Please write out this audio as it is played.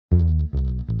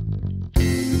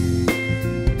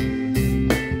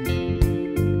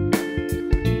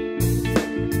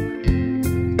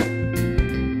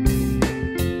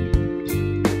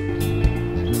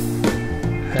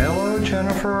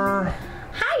Jennifer.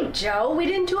 Hi, Joe. We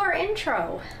didn't do our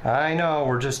intro. I know,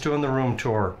 we're just doing the room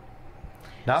tour.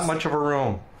 Not much of a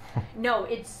room. No,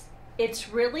 it's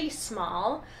really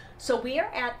small. So we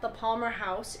are at the Palmer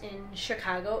House in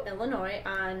Chicago, Illinois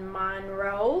on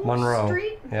Monroe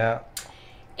Street. Yeah.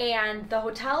 And the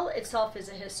hotel itself is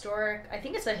I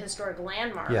think it's a historic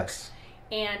landmark. Yes.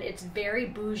 And it's very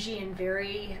bougie and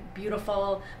very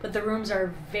beautiful, but the rooms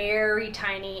are very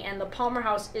tiny, and the Palmer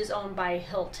House is owned by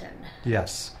Hilton.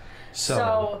 Yes.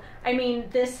 So I mean,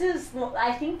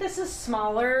 I think this is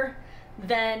smaller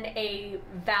than a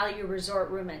value resort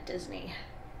room at Disney.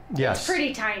 Yes. It's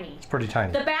pretty tiny. It's pretty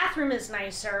tiny. The bathroom is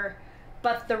nicer,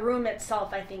 but the room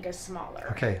itself, I think, is smaller.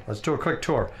 Okay, let's do a quick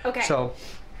tour. Okay. So,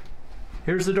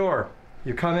 here's the door.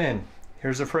 You come in.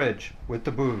 Here's a fridge with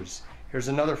the booze. Here's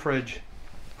another fridge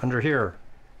under here.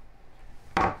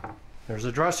 There's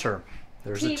a dresser.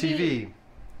 There's a TV.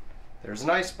 There's an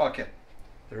ice bucket.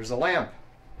 There's a lamp.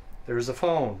 There's a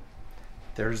phone.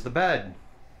 There's the bed.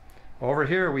 Over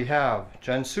here we have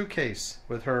Jen's suitcase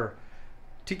with her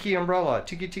tiki umbrella,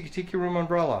 tiki room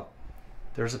umbrella.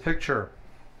 There's a picture.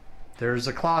 There's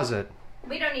a closet.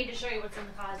 We don't need to show you what's in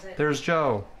the closet. There's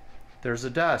Joe. There's a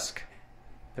desk.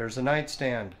 There's a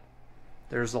nightstand.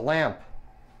 There's a lamp.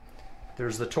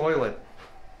 There's the toilet.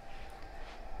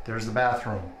 There's the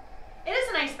bathroom. It is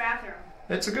a nice bathroom.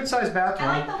 It's a good sized bathroom.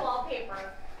 I like the wallpaper.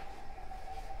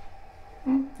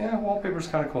 Yeah, wallpaper's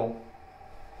kind of cool.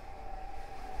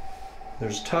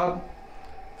 There's a tub.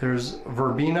 There's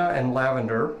verbena and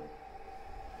lavender.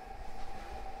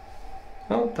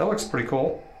 Oh, that looks pretty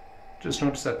cool. Just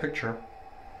noticed that picture.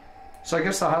 So I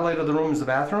guess the highlight of the room is the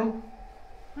bathroom.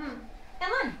 And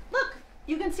then, look,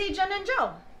 you can see Jen and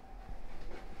Joe.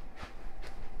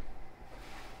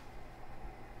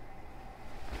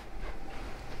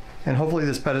 And hopefully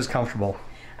this bed is comfortable.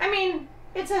 I mean,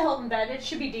 it's a Hilton bed. It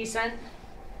should be decent.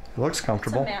 It looks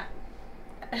comfortable.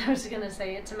 I was gonna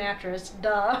say it's a mattress.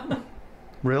 Duh.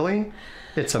 Really?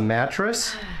 It's a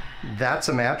mattress? That's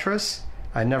a mattress?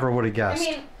 I never would have guessed.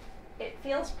 I mean, it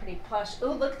feels pretty plush.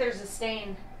 Oh, look, there's a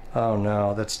stain. Oh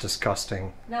no, that's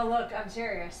disgusting. No, look, I'm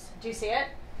serious. Do you see it?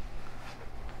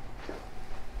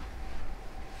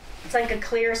 It's like a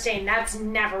clear stain. That's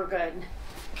never good.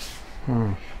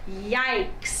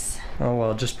 Yikes. Oh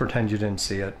well, just pretend you didn't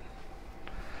see it.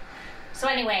 So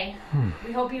anyway,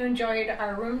 we hope you enjoyed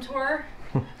our room tour.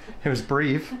 It was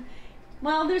brief.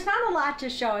 Well, there's not a lot to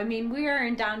show. I mean, we are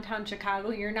in downtown Chicago.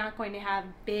 You're not going to have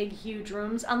big, huge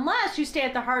rooms unless you stay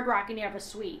at the Hard Rock and you have a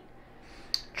suite.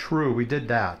 True, we did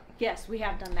that. Yes, we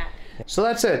have done that. So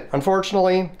that's it.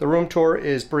 Unfortunately, the room tour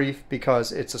is brief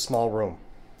because it's a small room.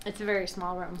 It's a very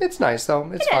small room. It's nice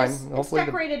though. It's fine. Hopefully it's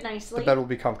decorated nicely. The bed will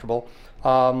be comfortable.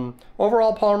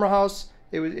 Overall, Palmer House,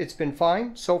 it's been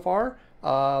fine so far.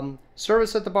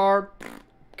 Service at the bar,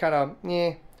 kind of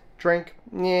drink,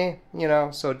 you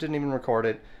know, so it didn't even record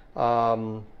it.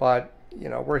 But, you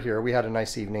know, we're here. We had a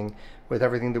nice evening with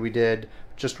everything that we did.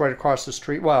 Just right across the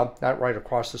street, well, not right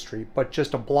across the street, but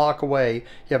just a block away,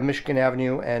 you have Michigan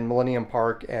Avenue and Millennium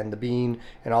Park and the Bean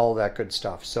and all of that good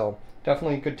stuff. So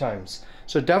definitely good times.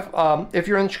 So if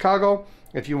you're in Chicago,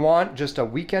 if you want just a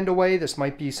weekend away, this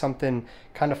might be something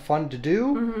kind of fun to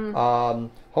do.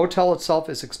 Hotel itself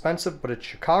is expensive, but it's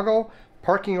Chicago.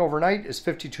 Parking overnight is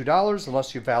 $52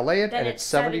 unless you valet it, then and it's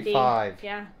 $75.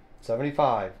 Yeah.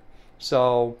 $75.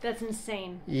 So that's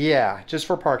insane. Yeah, just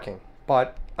for parking.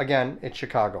 But again, it's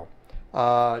Chicago.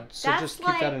 So just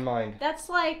keep that in mind. That's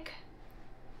like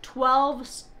 12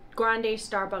 grande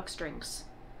Starbucks drinks.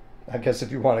 I guess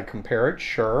if you want to compare it,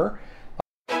 sure.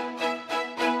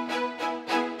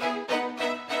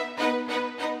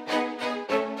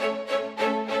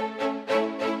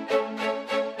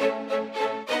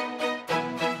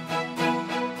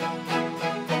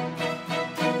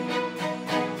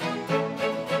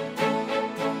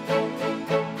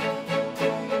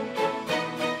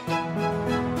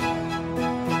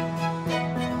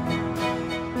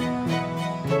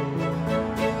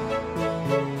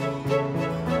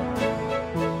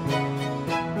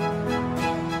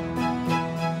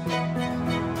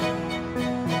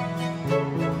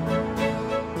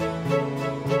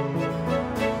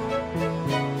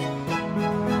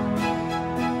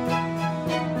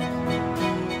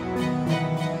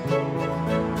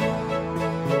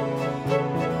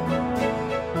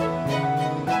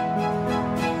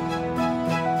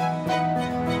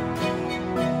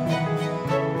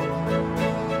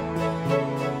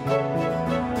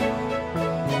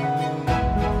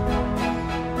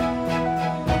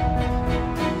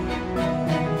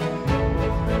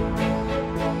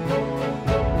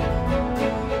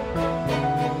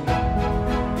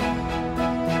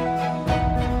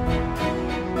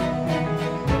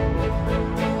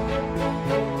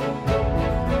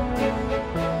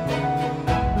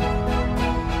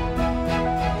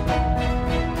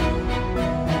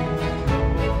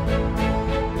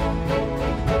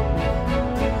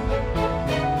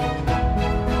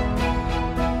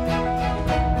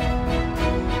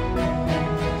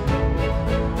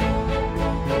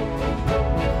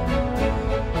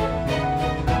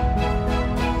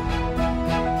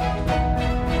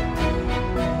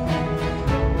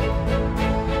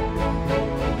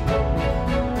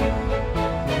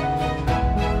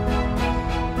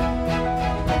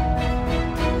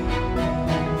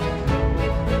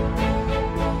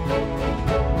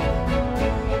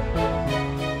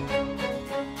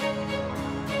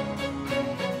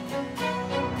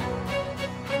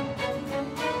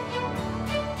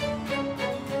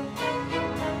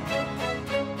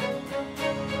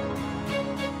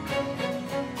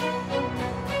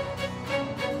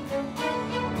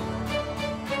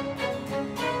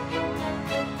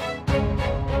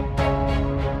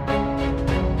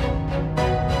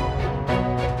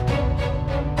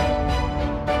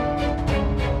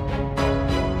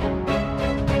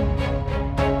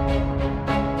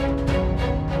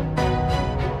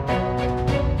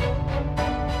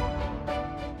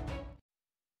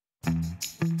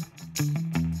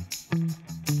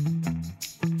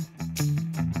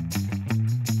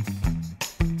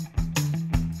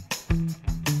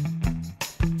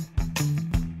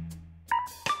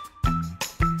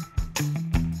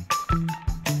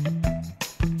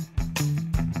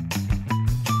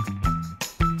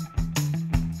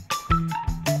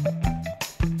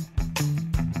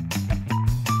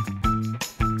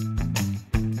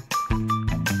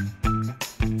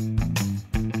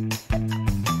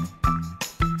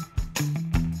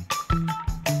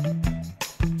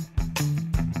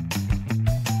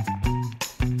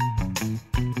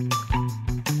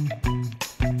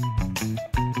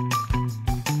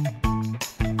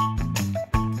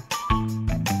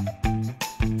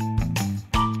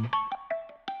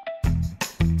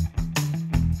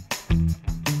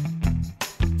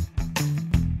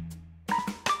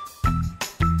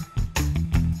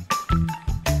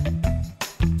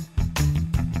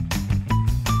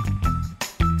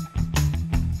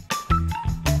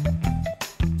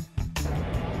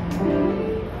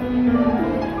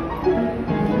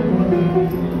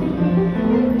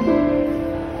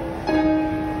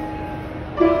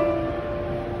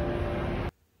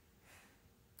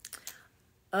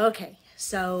 Okay,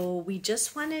 so we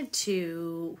just wanted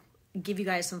to give you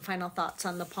guys some final thoughts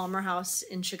on the Palmer House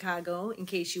in Chicago in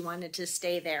case you wanted to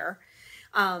stay there.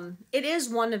 It is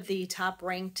one of the top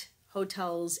ranked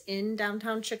hotels in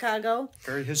downtown Chicago.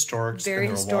 Very historic. It's Very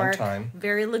been there historic. a long time.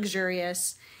 Very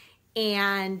luxurious.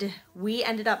 And we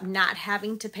ended up not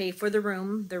having to pay for the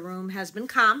room. The room has been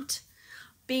comped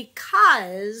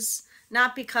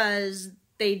not because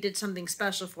they did something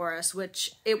special for us,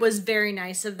 which it was very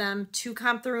nice of them to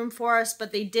comp the room for us,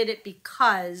 but they did it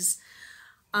because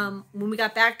when we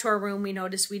got back to our room, we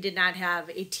noticed we did not have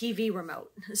a TV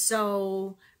remote.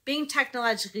 So being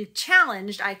technologically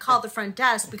challenged, I called the front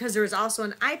desk because there was also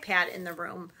an iPad in the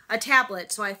room, a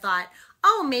tablet. So I thought,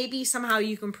 oh, maybe somehow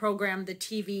you can program the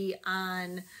TV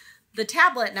on the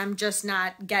tablet and I'm just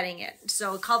not getting it.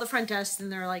 So I called the front desk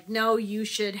and they're like, no, you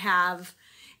should have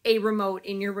a remote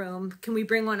in your room. Can we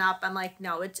bring one up? I'm like,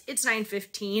 no, it's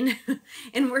 9:15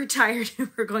 and we're tired and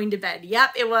we're going to bed.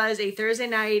 Yep, it was a Thursday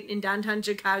night in downtown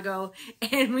Chicago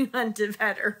and we went to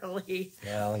bed early.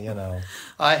 Well, you know,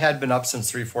 I had been up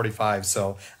since 3:45,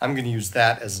 so I'm going to use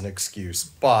that as an excuse.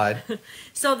 But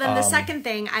so then the second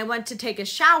thing, I went to take a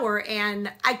shower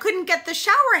and I couldn't get the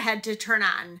shower head to turn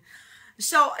on.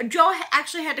 So Joe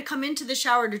actually had to come into the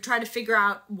shower to try to figure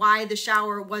out why the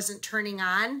shower wasn't turning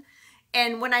on.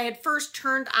 And when I had first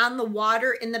turned on the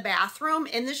water in the bathroom,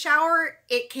 in the shower,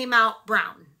 it came out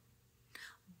brown.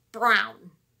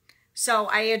 Brown. So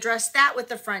I addressed that with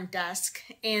the front desk.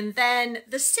 And then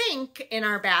the sink in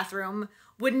our bathroom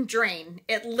wouldn't drain.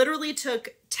 It literally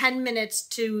took 10 minutes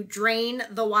to drain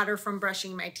the water from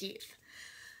brushing my teeth.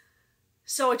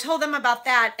 So I told them about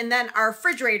that. And then our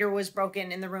refrigerator was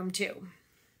broken in the room too.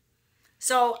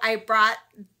 So I brought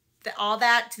all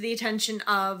that to the attention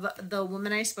of the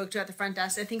woman I spoke to at the front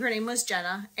desk. I think her name was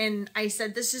Jenna. And I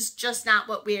said, this is just not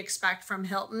what we expect from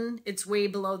Hilton. It's way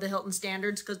below the Hilton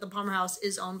standards because the Palmer House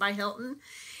is owned by Hilton.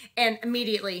 And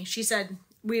immediately she said,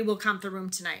 we will comp the room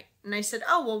tonight. And I said,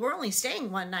 oh, well, we're only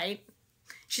staying one night.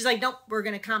 She's like, nope, we're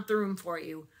going to comp the room for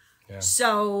you. Yeah.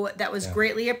 So that was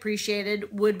greatly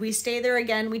appreciated. Would we stay there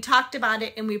again? We talked about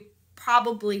it and we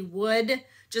probably would,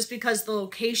 just because the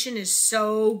location is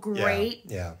so great.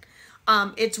 Yeah.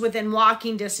 It's within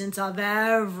walking distance of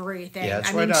everything. Yeah,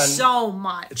 it's I mean, so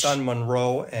much. It's on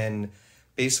Monroe and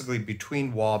basically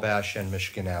between Wabash and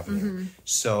Michigan Avenue.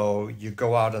 So you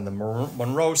go out on the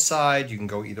Monroe side, you can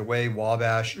go either way,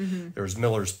 Wabash. There's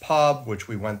Miller's Pub, which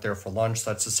we went there for lunch.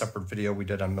 That's a separate video we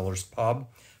did on Miller's Pub.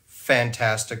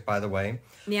 Fantastic, by the way.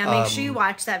 Yeah, make sure you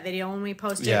watch that video when we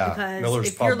post it, because Miller's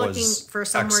if you're Pub looking for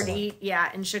somewhere to eat,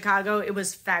 in Chicago, it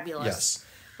was fabulous. Yes.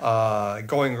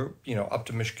 Going, up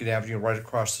to Michigan Avenue, right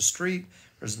across the street,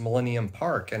 there's Millennium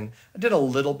Park. And I did a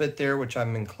little bit there, which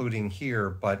I'm including here,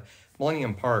 but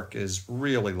Millennium Park is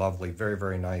really lovely, very,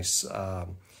 very nice,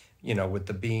 with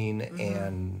the bean.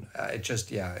 And it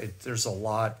just, there's a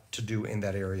lot to do in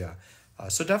that area.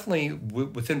 So definitely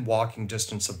within walking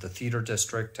distance of the theater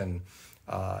district and,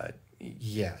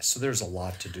 so there's a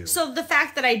lot to do. So the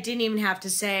fact that I didn't even have to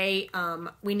say,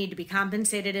 we need to be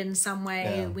compensated in some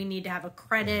way, we need to have a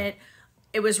credit,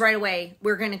 it was right away,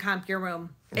 we're going to comp your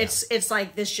room. Yeah. It's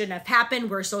like, this shouldn't have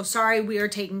happened. We're so sorry. We are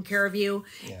taking care of you.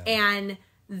 Yeah. And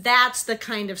that's the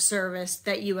kind of service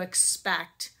that you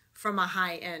expect from a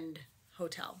high-end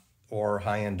hotel. Or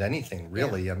high-end anything,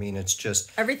 really. Yeah. I mean, it's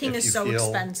just... Everything is so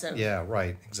expensive. Yeah,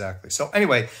 right, exactly. So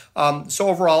anyway, so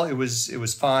overall, it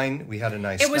was fine. We had a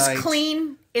nice night. It was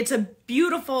clean. It's a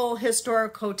beautiful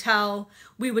historic hotel.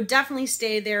 We would definitely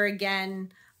stay there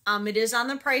again. It is on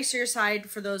the pricier side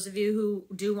for those of you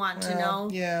who do want to know.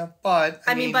 Yeah, but...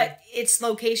 I mean, but it's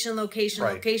location, right.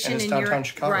 And it's and downtown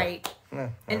Chicago. Right. Yeah,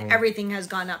 everything has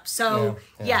gone up. So,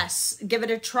 yes, give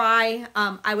it a try.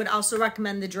 I would also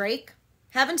recommend the Drake.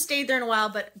 Haven't stayed there in a while,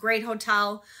 but great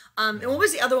hotel. And what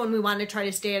was the other one we wanted to try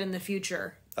to stay at in the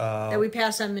future that we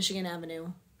passed on Michigan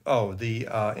Avenue? Oh, the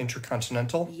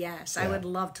Intercontinental? Yes, I would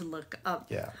love to look up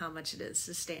how much it is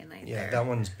to stay a night there. Yeah, that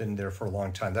one's been there for a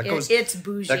long time. It's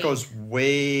bougie. That goes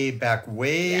way back,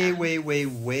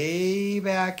 way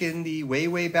back in the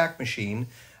way back machine.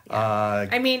 Yeah.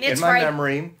 I mean, it's in my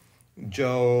memory,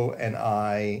 Joe and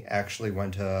I actually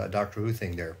went to a Doctor Who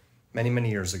thing there many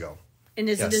years ago. And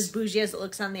is it as bougie as it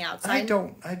looks on the outside?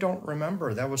 I don't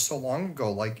remember. That was so long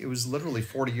ago. Like, it was literally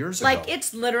 40 years ago. Like,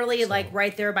 it's literally like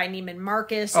right there by Neiman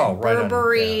Marcus and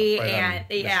Burberry and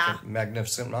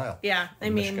Magnificent Mile. Yeah, I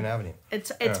mean, Michigan Avenue.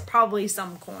 It's probably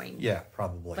some coin. Yeah,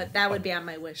 probably. But that would be on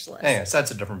my wish list. Anyway, so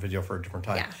that's a different video for a different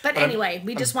time. Yeah, but anyway,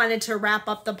 we just wanted to wrap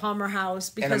up the Palmer House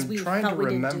because we felt we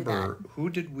didn't do that. Who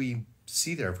did we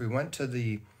see there? If we went to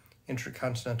the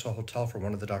Intercontinental Hotel for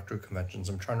one of the Doctor Who conventions,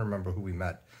 I'm trying to remember who we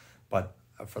met, but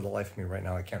for the life of me right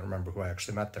now, I can't remember who I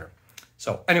actually met there.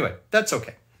 So anyway, that's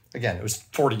okay. Again, it was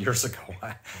 40 years ago.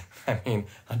 I mean,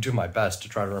 I'll do my best to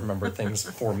try to remember things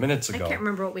 4 minutes ago. I can't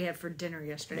remember what we had for dinner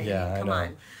yesterday. Yeah, Come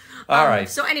on. All right.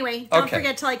 So anyway, don't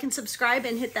forget to like and subscribe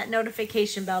and hit that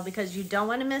notification bell because you don't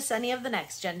want to miss any of the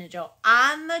next Jen and Joe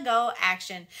on the go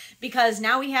action, because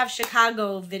now we have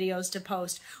Chicago videos to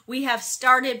post. We have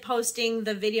started posting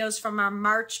the videos from our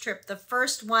March trip. The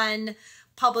first one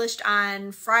published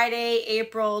on Friday,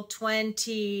 April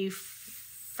 21st,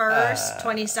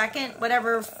 22nd,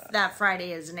 whatever that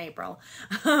Friday is in April.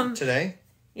 Today?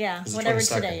 Yeah, It's whatever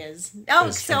 22nd. today is. Oh,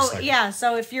 so 22nd. yeah,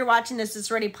 so if you're watching this, it's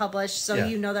already published, so Yeah.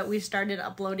 you know that we've started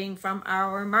uploading from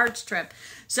our March trip.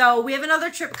 So we have another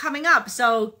trip coming up,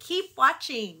 so keep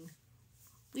watching.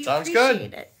 We Sounds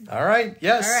appreciate good. it. All right.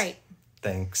 Yes. All right.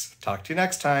 Thanks. Talk to you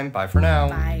next time. Bye for now.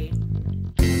 Bye.